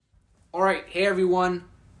All right, hey everyone.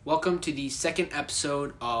 Welcome to the second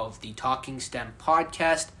episode of the Talking STEM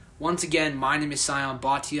podcast. Once again, my name is Sion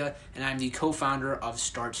Bhatia, and I'm the co-founder of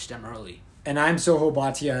Start STEM Early. And I'm Soho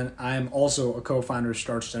Bhatia, and I'm also a co-founder of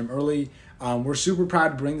Start STEM Early. We're super proud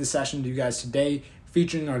to bring this session to you guys today,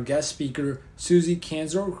 featuring our guest speaker, Susie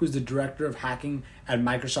Kandzor, who's the Director of Hacking at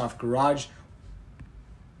Microsoft Garage.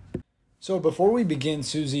 So before we begin,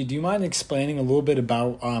 Susie, do you mind explaining a little bit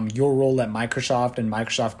about your role at Microsoft and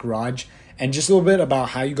Microsoft Garage, and just a little bit about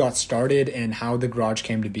how you got started and how the Garage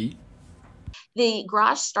came to be? The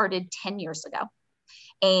Garage started 10 years ago.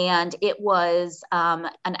 And it was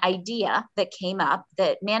an idea that came up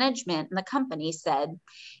that management and the company said,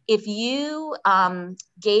 if you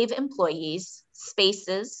gave employees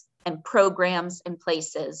spaces and programs and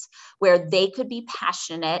places where they could be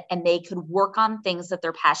passionate and they could work on things that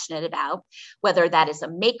they're passionate about, whether that is a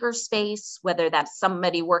maker space, whether that's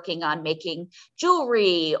somebody working on making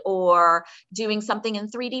jewelry or doing something in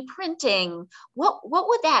 3D printing, what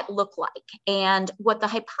would that look like? And what the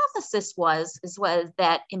hypothesis was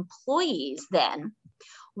that employees then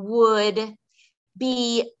would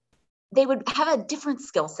they would have a different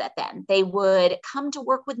skill set then. They would come to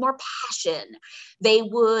work with more passion. They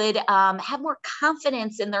would have more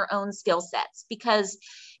confidence in their own skill sets because,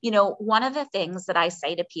 one of the things that I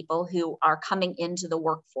say to people who are coming into the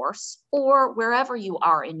workforce or wherever you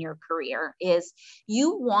are in your career is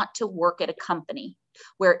you want to work at a company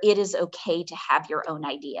where it is okay to have your own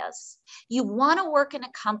ideas. You want to work in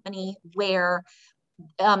a company where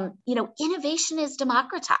innovation is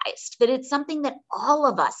democratized, that it's something that all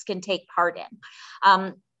of us can take part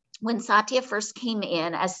in. When Satya first came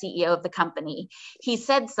in as CEO of the company, he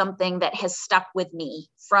said something that has stuck with me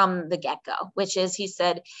from the get-go, which is he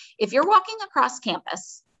said, if you're walking across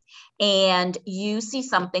campus and you see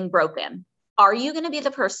something broken, are you going to be the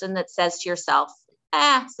person that says to yourself,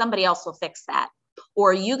 somebody else will fix that? Or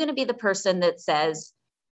are you going to be the person that says,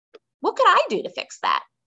 what could I do to fix that?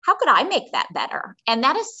 How could I make that better? And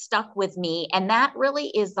that has stuck with me. And that really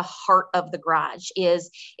is the heart of the Garage is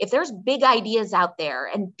if there's big ideas out there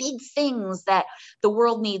and big things that the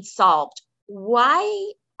world needs solved,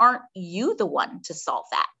 why aren't you the one to solve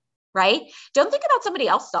that? Right? Don't think about somebody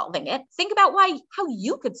else solving it. Think about how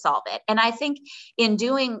you could solve it. And I think in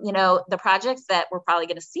doing, the projects that we're probably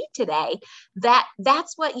going to see today,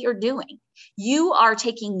 that's what you're doing. You are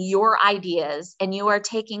taking your ideas and you are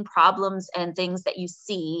taking problems and things that you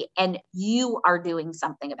see and you are doing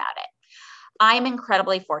something about it. I'm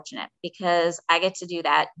incredibly fortunate because I get to do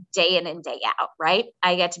that day in and day out, right?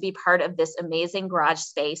 I get to be part of this amazing Garage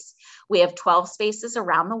space. We have 12 spaces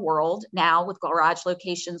around the world now with Garage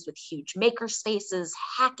locations with huge maker spaces,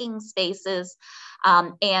 hacking spaces.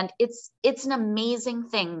 And it's an amazing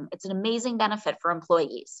thing. It's an amazing benefit for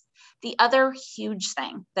employees. The other huge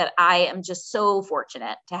thing that I am just so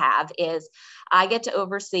fortunate to have is I get to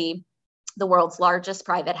oversee the world's largest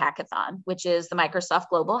private hackathon, which is the Microsoft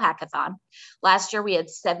Global Hackathon. Last year, we had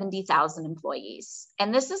 70,000 employees.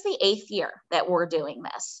 And this is the 8th year that we're doing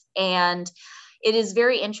this. And it is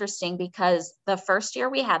very interesting because the first year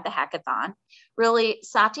we had the hackathon, really,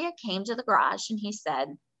 Satya came to the Garage and he said,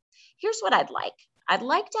 here's what I'd like. I'd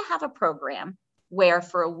like to have a program where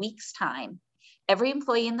for a week's time, every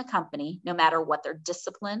employee in the company, no matter what their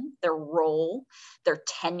discipline, their role, their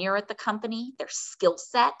tenure at the company, their skill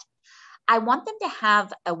set, I want them to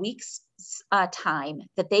have a week's time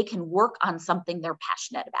that they can work on something they're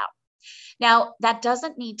passionate about. Now, that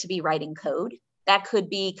doesn't need to be writing code. That could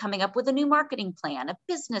be coming up with a new marketing plan, a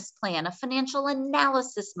business plan, a financial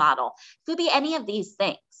analysis model. It could be any of these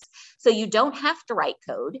things. So you don't have to write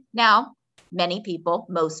code. Now,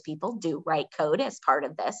 most people do write code as part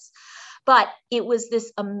of this. But it was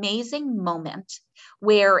this amazing moment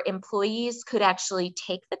where employees could actually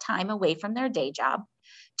take the time away from their day job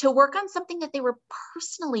to work on something that they were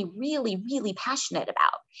personally really, really passionate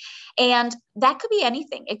about. And that could be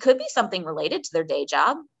anything. It could be something related to their day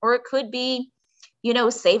job, or it could be,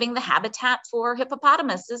 saving the habitat for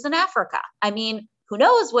hippopotamuses in Africa. I mean, who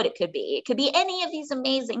knows what it could be? It could be any of these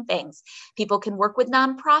amazing things. People can work with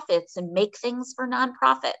nonprofits and make things for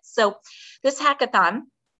nonprofits. So this hackathon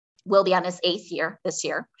will be on his 8th year this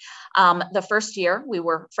year. The first year, we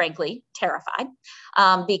were frankly terrified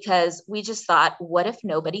because we just thought, what if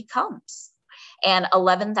nobody comes? And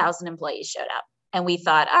 11,000 employees showed up. And we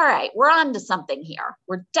thought, all right, we're on to something here.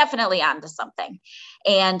 We're definitely on to something.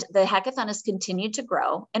 And the hackathon has continued to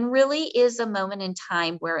grow and really is a moment in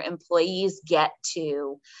time where employees get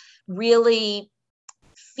to really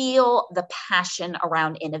feel the passion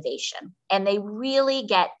around innovation. And they really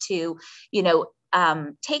get to,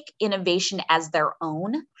 take innovation as their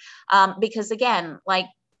own. Because again,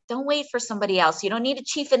 don't wait for somebody else. You don't need a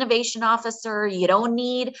chief innovation officer. You don't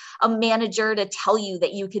need a manager to tell you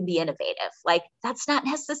that you can be innovative. Like, that's not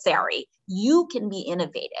necessary. You can be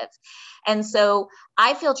innovative. And so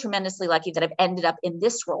I feel tremendously lucky that I've ended up in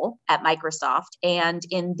this role at Microsoft and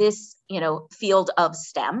in this, field of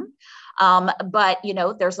STEM. But,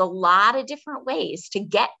 there's a lot of different ways to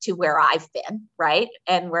get to where I've been, right?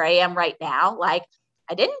 And where I am right now. Like,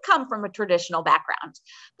 I didn't come from a traditional background,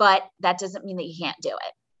 but that doesn't mean that you can't do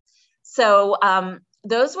it. So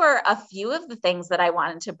those were a few of the things that I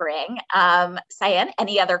wanted to bring. Cyan,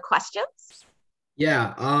 any other questions?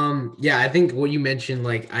 Yeah. I think what you mentioned,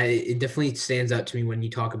 it definitely stands out to me when you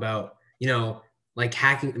talk about, like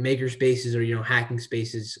hacking maker spaces or, hacking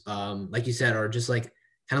spaces, like you said, are just like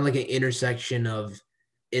kind of like an intersection of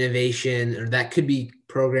innovation, or that could be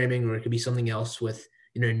programming, or it could be something else with,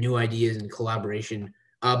 new ideas and collaboration.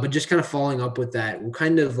 But just kind of following up with that, what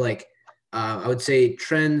kind of I would say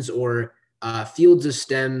trends or fields of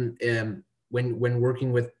STEM, when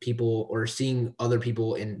working with people or seeing other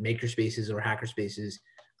people in maker spaces or hacker spaces,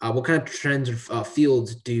 what kind of trends or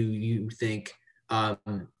fields do you think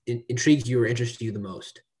intrigues you or interests you the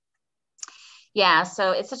most? Yeah,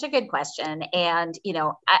 so it's such a good question. And,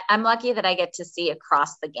 I'm lucky that I get to see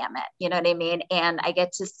across the gamut, you know what I mean? And I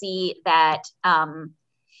get to see that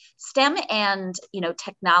STEM and,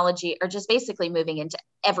 technology are just basically moving into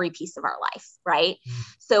every piece of our life, right? Mm-hmm.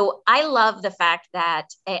 So I love the fact that,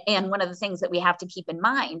 and one of the things that we have to keep in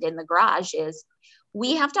mind in the garage is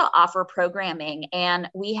we have to offer programming and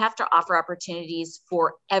we have to offer opportunities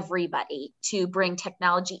for everybody to bring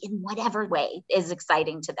technology in whatever way is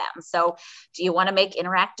exciting to them. So do you want to make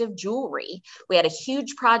interactive jewelry? We had a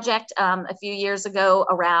huge project a few years ago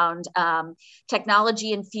around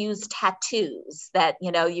technology infused tattoos that,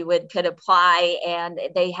 could apply, and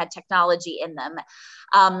they had technology in them.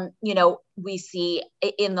 We see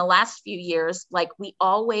in the last few years, like we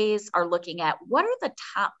always are looking at what are the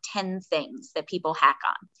top 10 things that people hack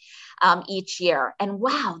on each year. And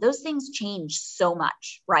wow, those things change so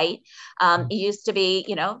much, right? It used to be,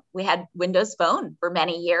 we had Windows Phone for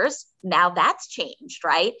many years. Now that's changed,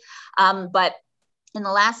 right? But in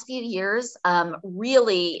the last few years,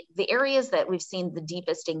 really the areas that we've seen the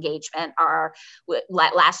deepest engagement are,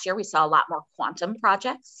 last year we saw a lot more quantum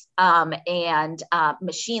projects and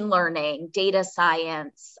machine learning, data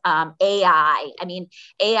science, AI. I mean,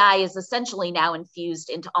 AI is essentially now infused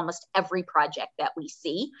into almost every project that we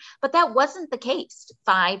see, but that wasn't the case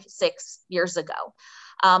 5-6 years ago.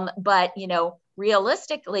 But,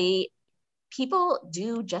 realistically, people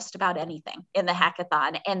do just about anything in the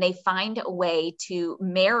hackathon, and they find a way to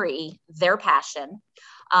marry their passion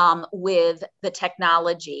with the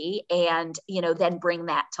technology and, then bring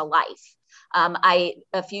that to life.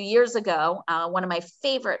 A few years ago, one of my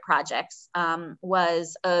favorite projects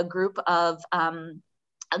was a group of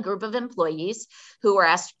employees who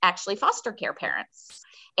were actually foster care parents.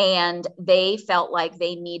 And they felt like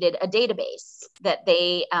they needed a database,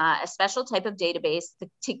 a special type of database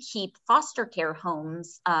to keep foster care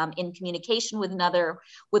homes in communication with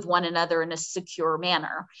one another in a secure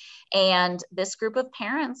manner. And this group of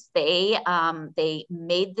parents, they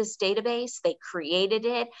made this database, they created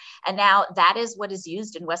it, and now that is what is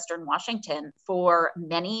used in Western Washington for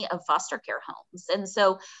many of foster care homes. And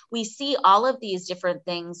so we see all of these different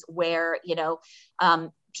things where,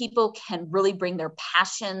 people can really bring their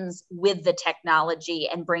passions with the technology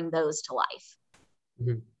and bring those to life.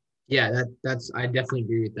 Mm-hmm. Yeah, I definitely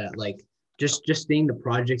agree with that. Like just seeing the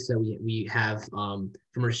projects that we have from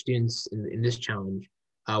our students in this challenge,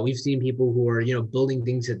 we've seen people who are building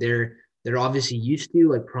things that they're obviously used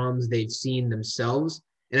to, like problems they've seen themselves,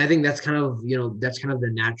 and I think that's kind of the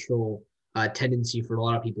natural tendency for a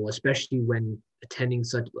lot of people, especially when attending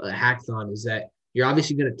such a hackathon, is that you're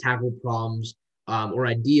obviously going to tackle problems or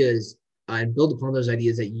ideas and build upon those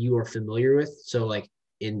ideas that you are familiar with. So like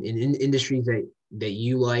in industries that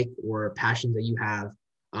you like or passions that you have.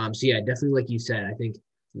 So yeah, definitely like you said, I think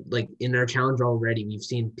like in our challenge already, we've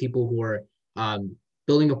seen people who are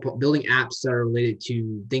building apps that are related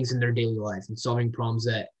to things in their daily life and solving problems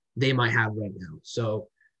that they might have right now. So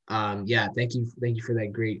yeah, thank you for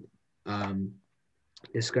that great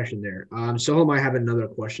discussion there. Soham, I have another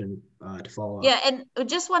question to follow up. Yeah, and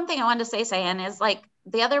just one thing I wanted to say, Cyan, is like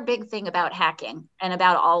the other big thing about hacking and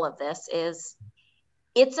about all of this is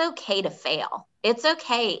it's okay to fail. It's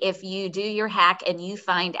okay if you do your hack and you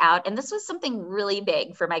find out, and this was something really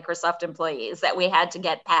big for Microsoft employees that we had to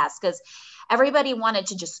get past, because everybody wanted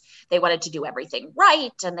to they wanted to do everything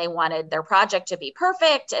right, and they wanted their project to be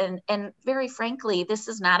perfect. And very frankly, this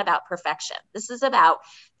is not about perfection. This is about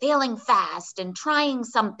failing fast and trying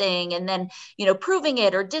something and then, proving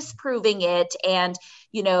it or disproving it. And,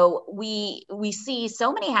 we see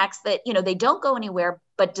so many hacks that, they don't go anywhere.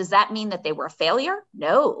 But does that mean that they were a failure?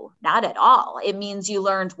 No, not at all. It means you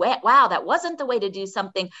learned, wow, that wasn't the way to do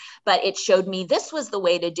something, but it showed me this was the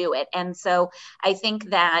way to do it. And so I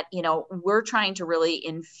think that, we're trying to really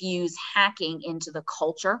infuse hacking into the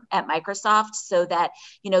culture at Microsoft so that,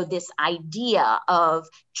 this idea of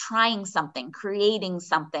trying something, creating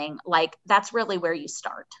something, like that's really where you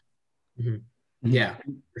start. Mm-hmm. Yeah,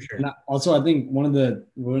 for sure. And also, I think one of the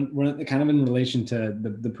kind of in relation to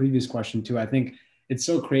the previous question too, I think it's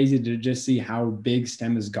so crazy to just see how big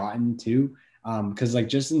STEM has gotten too. Because like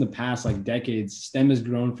just in the past like decades, STEM has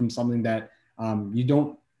grown from something that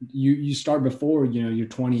you start before you're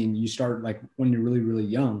 20 and you start like when you're really, really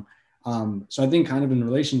young. So I think kind of in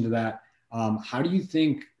relation to that, how do you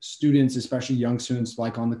think students, especially young students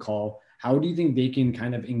like on the call, how do you think they can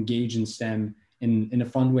kind of engage in STEM in a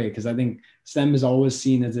fun way? Because I think STEM is always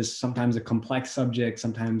seen as this sometimes a complex subject,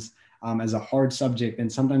 sometimes as a hard subject, and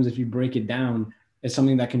sometimes if you break it down, it's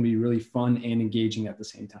something that can be really fun and engaging at the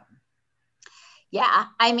same time. Yeah,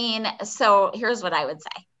 I mean, so here's what I would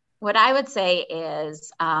say. What I would say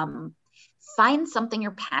is find something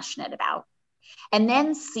you're passionate about and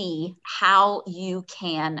then see how you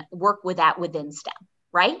can work with that within STEM,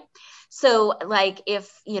 right? So like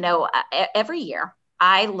if, every year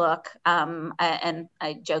I look, and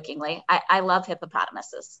I jokingly, I love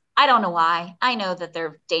hippopotamuses. I don't know why. I know that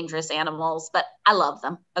they're dangerous animals, but I love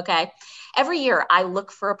them. Okay. Every year I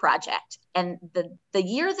look for a project, and the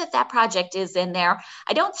year that project is in there,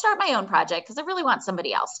 I don't start my own project because I really want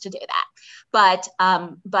somebody else to do that. But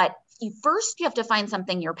first you have to find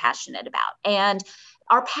something you're passionate about. And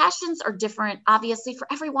our passions are different, obviously, for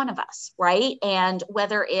every one of us, right? And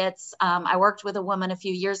whether it's, I worked with a woman a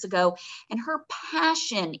few years ago, and her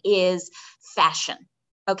passion is fashion,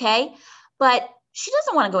 okay? But she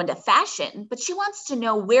doesn't want to go into fashion, but she wants to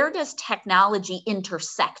know, where does technology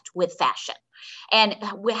intersect with fashion? And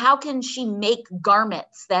how can she make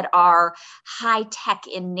garments that are high tech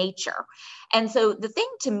in nature? And so the thing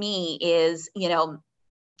to me is,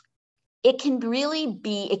 it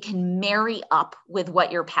can marry up with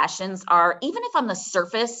what your passions are. Even if on the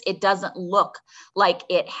surface, it doesn't look like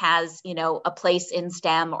it has, a place in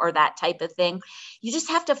STEM or that type of thing. You just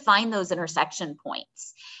have to find those intersection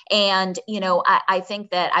points. And, I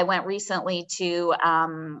think that I went recently to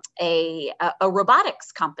a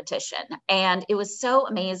robotics competition, and it was so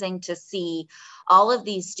amazing to see all of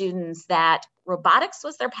these students that robotics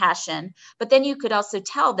was their passion, but then you could also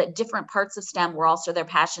tell that different parts of STEM were also their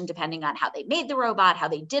passion, depending on how they made the robot, how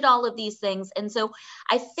they did all of these things. And so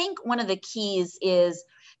I think one of the keys is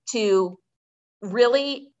to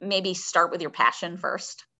really maybe start with your passion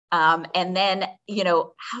first. And then,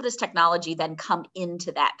 how does technology then come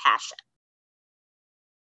into that passion?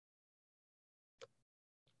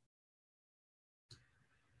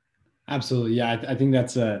 Absolutely. Yeah. I think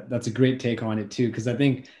that's a great take on it too. Because I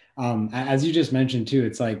think, as you just mentioned too,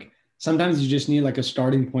 it's like, sometimes you just need like a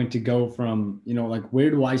starting point to go from, like,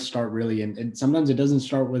 where do I start really? And sometimes it doesn't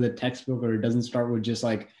start with a textbook, or it doesn't start with just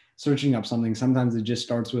like searching up something. Sometimes it just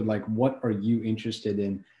starts with like, what are you interested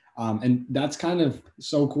in? And that's kind of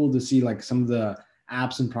so cool to see, like some of the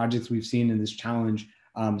apps and projects we've seen in this challenge.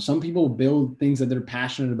 Some people build things that they're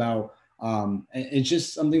passionate about. It's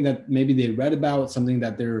just something that maybe they read about, something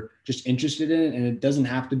that they're just interested in. And it doesn't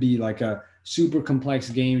have to be like a super complex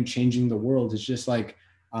game changing the world. It's just like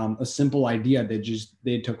a simple idea that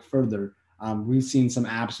they took further. We've seen some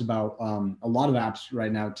apps about a lot of apps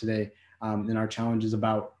right now today in our challenges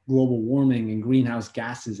about global warming and greenhouse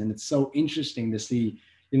gases. And it's so interesting to see,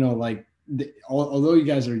 although you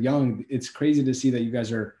guys are young, it's crazy to see that you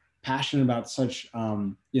guys are passionate about such,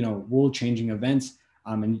 world changing events.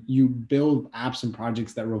 And you build apps and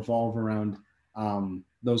projects that revolve around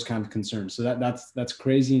those kind of concerns. So that's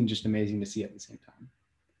crazy and just amazing to see at the same time.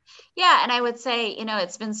 Yeah, and I would say,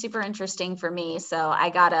 it's been super interesting for me. So I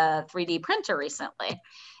got a 3D printer recently,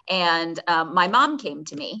 and my mom came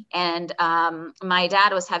to me, and my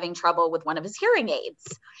dad was having trouble with one of his hearing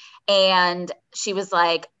aids. And she was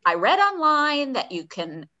like, I read online that you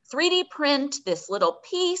can 3D print this little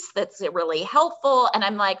piece that's really helpful. And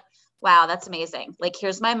I'm like, wow, that's amazing. Like,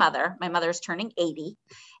 here's my mother. My mother's turning 80.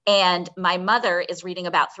 And my mother is reading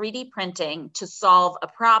about 3D printing to solve a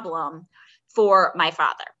problem for my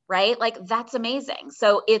father, right? Like, that's amazing.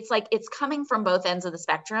 So it's like, it's coming from both ends of the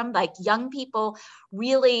spectrum, like young people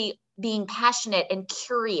really being passionate and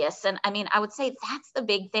curious. And I mean, I would say that's the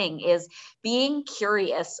big thing, is being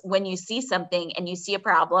curious when you see something and you see a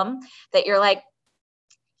problem that you're like,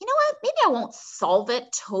 you know what, maybe I won't solve it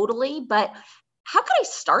totally, but how could I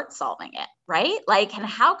start solving it, right? Like, and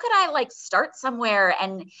how could I like start somewhere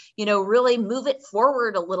and, you know, really move it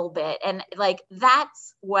forward a little bit? And like,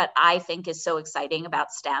 that's what I think is so exciting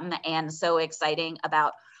about STEM, and so exciting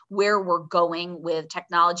about where we're going with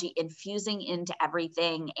technology infusing into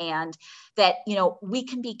everything. And that, you know, we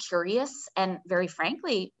can be curious, and very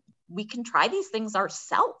frankly, we can try these things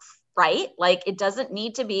ourselves, right? Like, it doesn't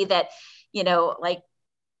need to be that, you know, like,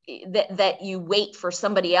 that you wait for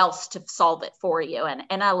somebody else to solve it for you.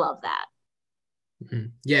 And I love that. Mm-hmm.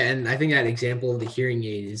 Yeah. And I think that example of the hearing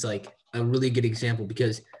aid is like a really good example,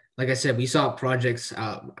 because like I said, we saw projects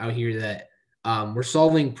out here that were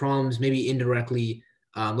solving problems, maybe indirectly,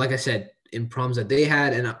 like I said, in problems that they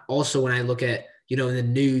had. And also when I look at, you know, in the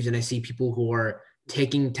news and I see people who are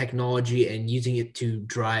taking technology and using it to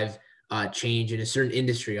drive change in a certain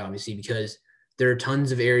industry, obviously, because there are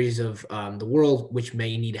tons of areas of the world which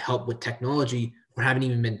may need help with technology or haven't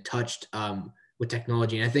even been touched with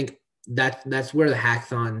technology. And I think that's where the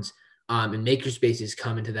hackathons and makerspaces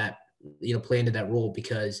come into that, you know, play into that role,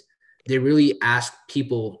 because they really ask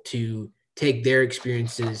people to take their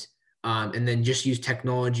experiences and then just use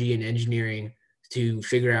technology and engineering to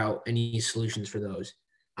figure out any solutions for those.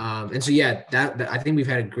 And so, yeah, that I think we've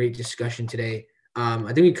had a great discussion today.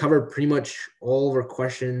 I think we covered pretty much all of our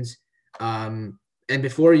questions. And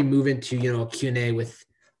before you move into, you know, Q&A with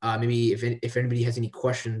maybe if anybody has any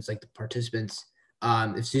questions, like the participants,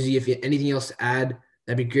 if Susie, if you have anything else to add,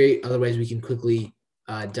 that'd be great. Otherwise, we can quickly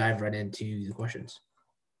dive right into the questions.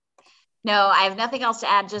 No, I have nothing else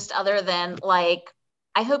to add, just other than like,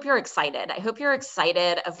 I hope you're excited. I hope you're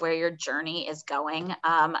excited of where your journey is going.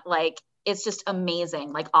 Like, it's just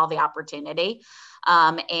amazing, like all the opportunity.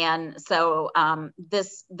 And so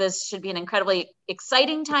this should be an incredibly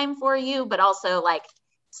exciting time for you, but also like,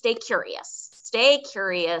 stay curious,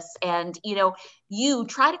 and, you know, you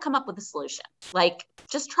try to come up with a solution. Like,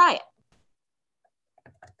 just try it.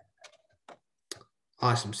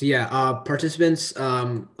 Awesome. So yeah, participants,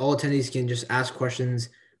 all attendees can just ask questions.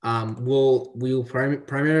 We will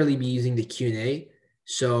primarily be using the Q&A.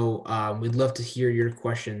 So we'd love to hear your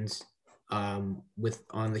questions on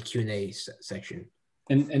the Q&A section.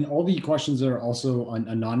 And all the questions are also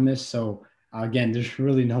anonymous. So again, there's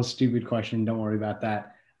really no stupid question. Don't worry about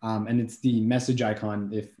that. And it's the message icon.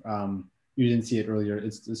 If you didn't see it earlier,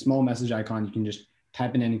 it's the small message icon. You can just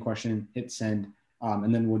type in any question, hit send,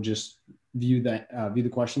 and then we'll just view the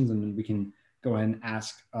questions, and then we can go ahead and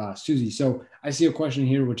ask Susie. So I see a question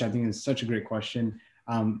here, which I think is such a great question.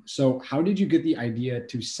 So how did you get the idea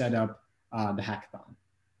to set up the hackathon?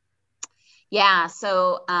 Yeah.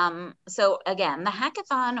 So again, the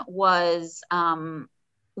hackathon was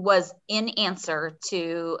in answer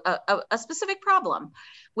to a specific problem,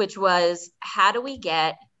 which was, how do we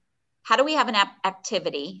have an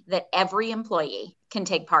activity that every employee can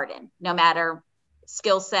take part in, no matter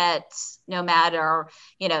skill sets, no matter,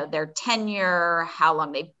 you know, their tenure, how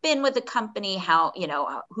long they've been with the company, how, you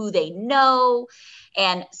know, who they know.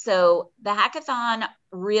 And so the hackathon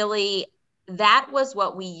really, that was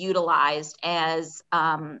what we utilized as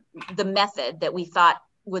the method that we thought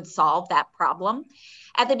would solve that problem.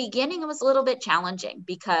 At the beginning, it was a little bit challenging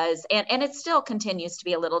because, and it still continues to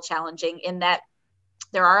be a little challenging in that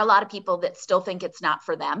there are a lot of people that still think it's not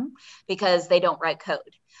for them because they don't write code.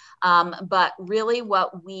 But really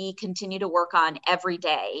what we continue to work on every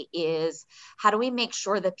day is, how do we make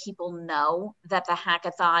sure that people know that the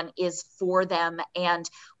hackathon is for them? And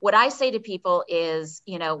what I say to people is,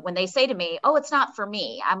 you know, when they say to me, oh, it's not for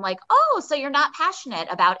me, I'm like, oh, so you're not passionate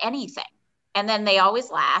about anything. And then they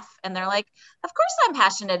always laugh and they're like, of course I'm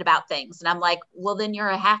passionate about things. And I'm like, well, then you're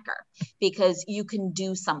a hacker, because you can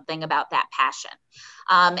do something about that passion.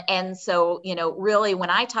 And so, you know, really when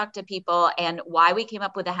I talk to people, and why we came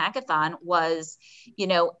up with a hackathon was, you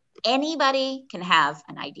know, anybody can have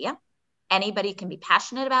an idea. Anybody can be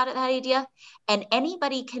passionate about that idea, and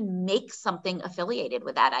anybody can make something affiliated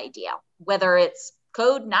with that idea, whether it's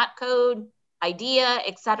code, not code, idea,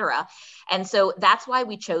 etc. And so that's why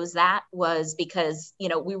we chose that, was because, you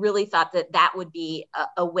know, we really thought that that would be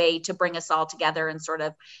a way to bring us all together and sort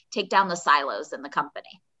of take down the silos in the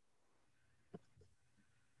company.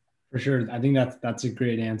 For sure. I think that's a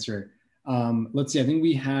great answer. Let's see. I think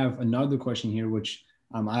we have another question here, which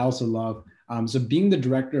I also love. So being the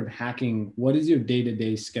director of hacking, what is your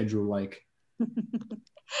day-to-day schedule like?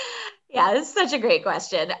 Yeah, it's such a great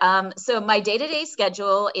question. So my day-to-day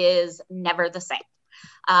schedule is never the same.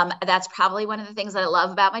 That's probably one of the things that I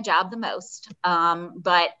love about my job the most.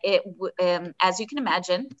 But as you can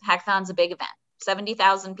imagine, hackathon's a big event,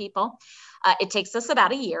 70,000 people. It takes us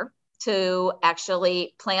about a year to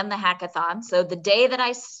actually plan the hackathon. So the day that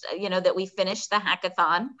that we finish the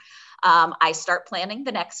hackathon, I start planning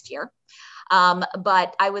the next year.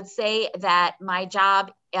 But I would say that my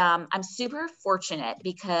job, I'm super fortunate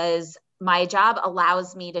because my job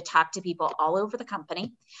allows me to talk to people all over the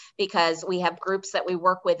company because we have groups that we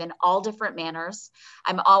work with in all different manners.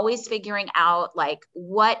 I'm always figuring out like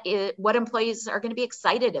what employees are going to be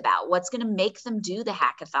excited about, what's going to make them do the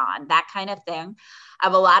hackathon, that kind of thing. I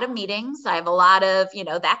have a lot of meetings. I have a lot of,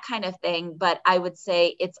 that kind of thing. But I would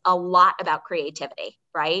say it's a lot about creativity,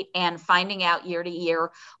 right? And finding out year to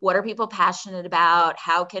year, what are people passionate about?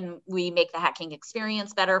 How can we make the hacking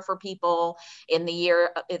experience better for people? In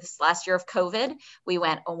this last year of COVID, we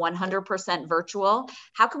went 100% virtual.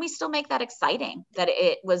 How can we still make that exciting that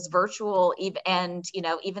it was virtual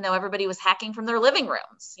even though everybody was hacking from their living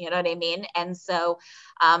rooms, you know what I mean? And so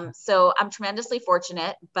I'm tremendously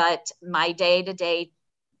fortunate, but my day to day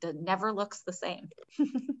never looks the same.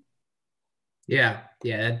 Yeah,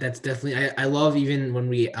 that's definitely. I love even when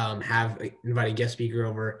we have invite a guest speaker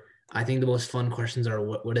over. I think the most fun questions are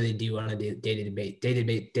what do they do on a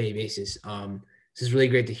day-to-day basis. This is really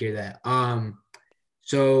great to hear that.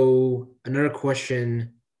 So another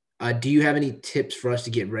question, do you have any tips for us to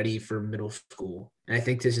get ready for middle school? And I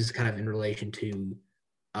think this is kind of in relation to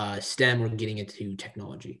STEM or getting into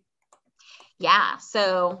technology. Yeah.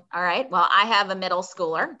 So, all right. Well, I have a middle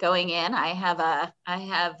schooler going in. I have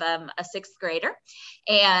a sixth grader,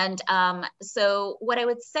 and so what I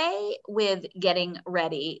would say with getting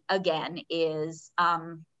ready again is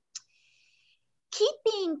keep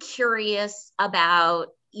being curious about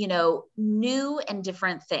new and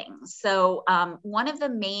different things. So one of the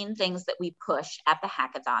main things that we push at the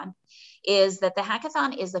hackathon is that the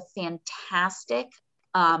hackathon is a fantastic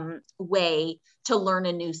way to learn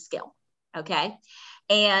a new skill. Okay.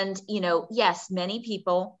 And, yes, many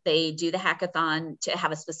people, they do the hackathon to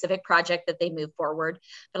have a specific project that they move forward.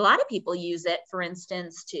 But a lot of people use it, for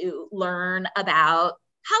instance, to learn about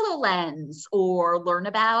HoloLens or learn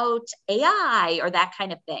about AI or that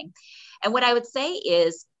kind of thing. And what I would say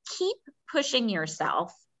is keep pushing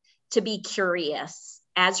yourself to be curious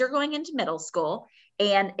as you're going into middle school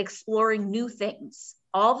and exploring new things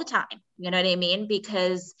all the time. You know what I mean?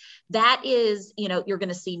 Because that is, you're going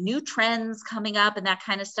to see new trends coming up and that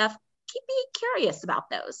kind of stuff. Keep being curious about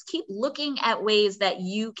those. Keep looking at ways that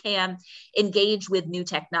you can engage with new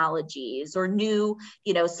technologies or new,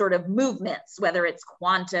 sort of movements, whether it's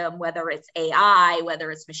quantum, whether it's AI,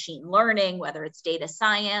 whether it's machine learning, whether it's data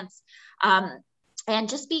science. And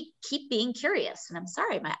just keep being curious. And I'm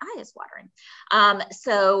sorry, my eye is watering.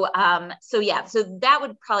 So that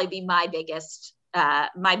would probably be my biggest,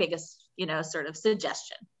 sort of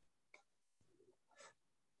suggestion.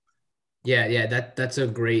 Yeah, that's a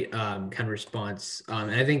great kind of response.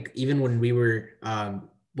 And I think even when we were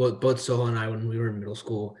both Soho and I, when we were in middle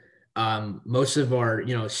school, most of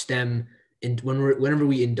our STEM, and whenever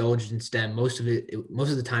we indulged in STEM, most of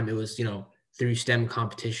the time it was through STEM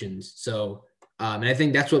competitions. So and I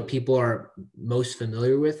think that's what people are most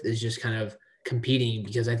familiar with, is just kind of competing,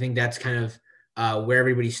 because I think that's kind of where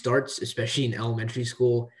everybody starts, especially in elementary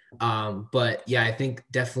school. But yeah, I think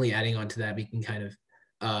definitely adding on to that, we can kind of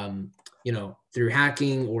through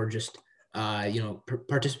hacking or just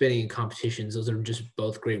participating in competitions. Those are just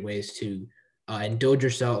both great ways to indulge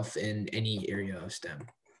yourself in any area of STEM.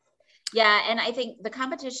 Yeah, and I think the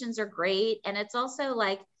competitions are great, and it's also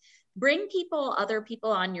like bring other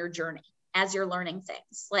people on your journey as you're learning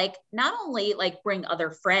things. Like not only like bring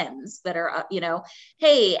other friends that are,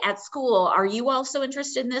 hey, at school, are you also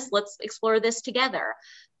interested in this? Let's explore this together.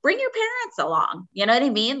 Bring your parents along. You know what I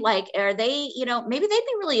mean? Like, are they, maybe they'd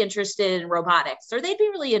be really interested in robotics, or they'd be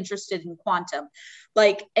really interested in quantum.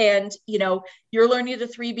 Like, and, you're learning to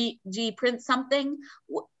 3D print something.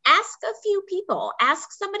 Ask a few people,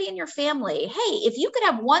 ask somebody in your family, hey, if you could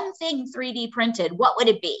have one thing 3D printed, what would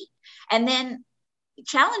it be? And then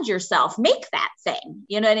challenge yourself, make that thing,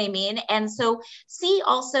 you know what I mean? And so see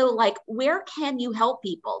also like, where can you help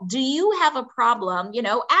people? Do you have a problem?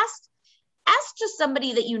 Ask just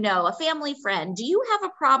somebody that a family friend, do you have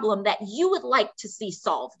a problem that you would like to see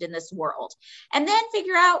solved in this world? And then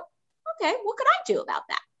figure out, okay, what could I do about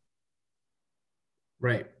that?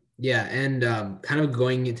 Right. Yeah. And kind of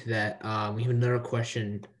going into that, we have another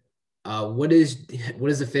question. What is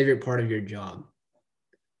the favorite part of your job?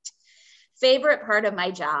 Favorite part of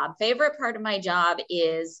my job. Favorite part of my job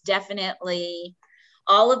is definitely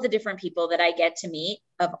all of the different people that I get to meet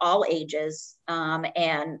of all ages,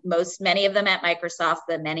 and many of them at Microsoft,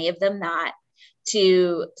 but many of them not,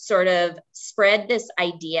 to sort of spread this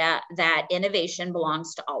idea that innovation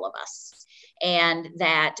belongs to all of us and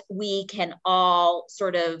that we can all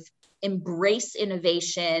sort of embrace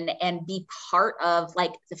innovation and be part of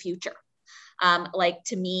like the future. Like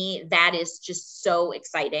to me, that is just so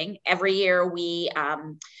exciting. Every year we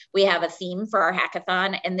have a theme for our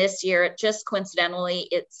hackathon, and this year, just coincidentally,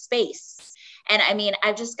 it's space. And I mean,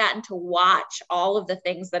 I've just gotten to watch all of the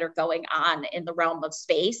things that are going on in the realm of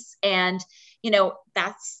space, and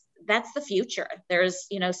that's the future. There's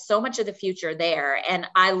so much of the future there, and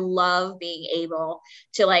I love being able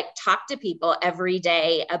to like talk to people every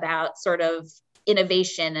day about sort of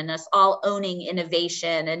innovation and us all owning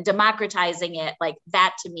innovation and democratizing it. Like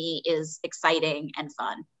that to me is exciting and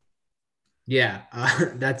fun. Yeah,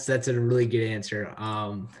 that's a really good answer.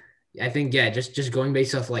 I think, yeah, just going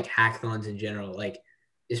based off like hackathons in general, like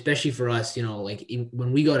especially for us, like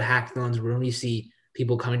when we go to hackathons, when we see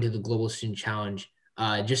people coming to the Global Student Challenge,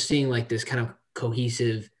 just seeing like this kind of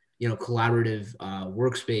cohesive, collaborative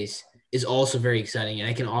workspace is also very exciting. And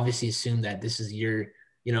I can obviously assume that this is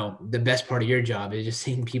the best part of your job is just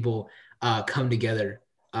seeing people come together.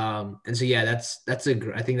 And so, yeah,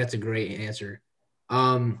 I think that's a great answer.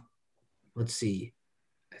 Let's see.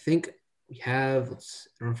 I think we have, I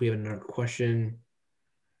don't know if we have another question.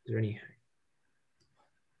 Is there any?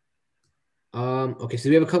 Okay, so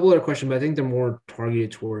we have a couple other questions, but I think they're more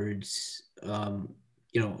targeted towards,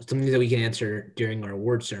 something that we can answer during our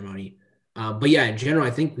award ceremony. But yeah, in general,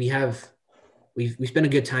 I think we spent a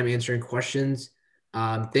good time answering questions.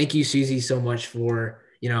 Thank you, Susie, so much for,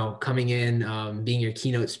 coming in, being your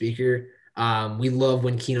keynote speaker. We love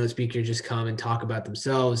when keynote speakers just come and talk about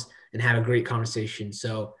themselves and have a great conversation.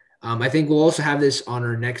 So I think we'll also have this on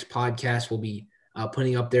our next podcast. We'll be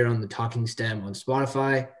putting up there on the Talking STEM on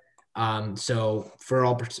Spotify. So for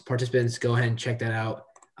all participants, go ahead and check that out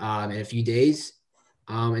in a few days.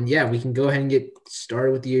 And yeah, we can go ahead and get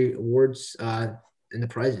started with the awards and the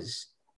prizes.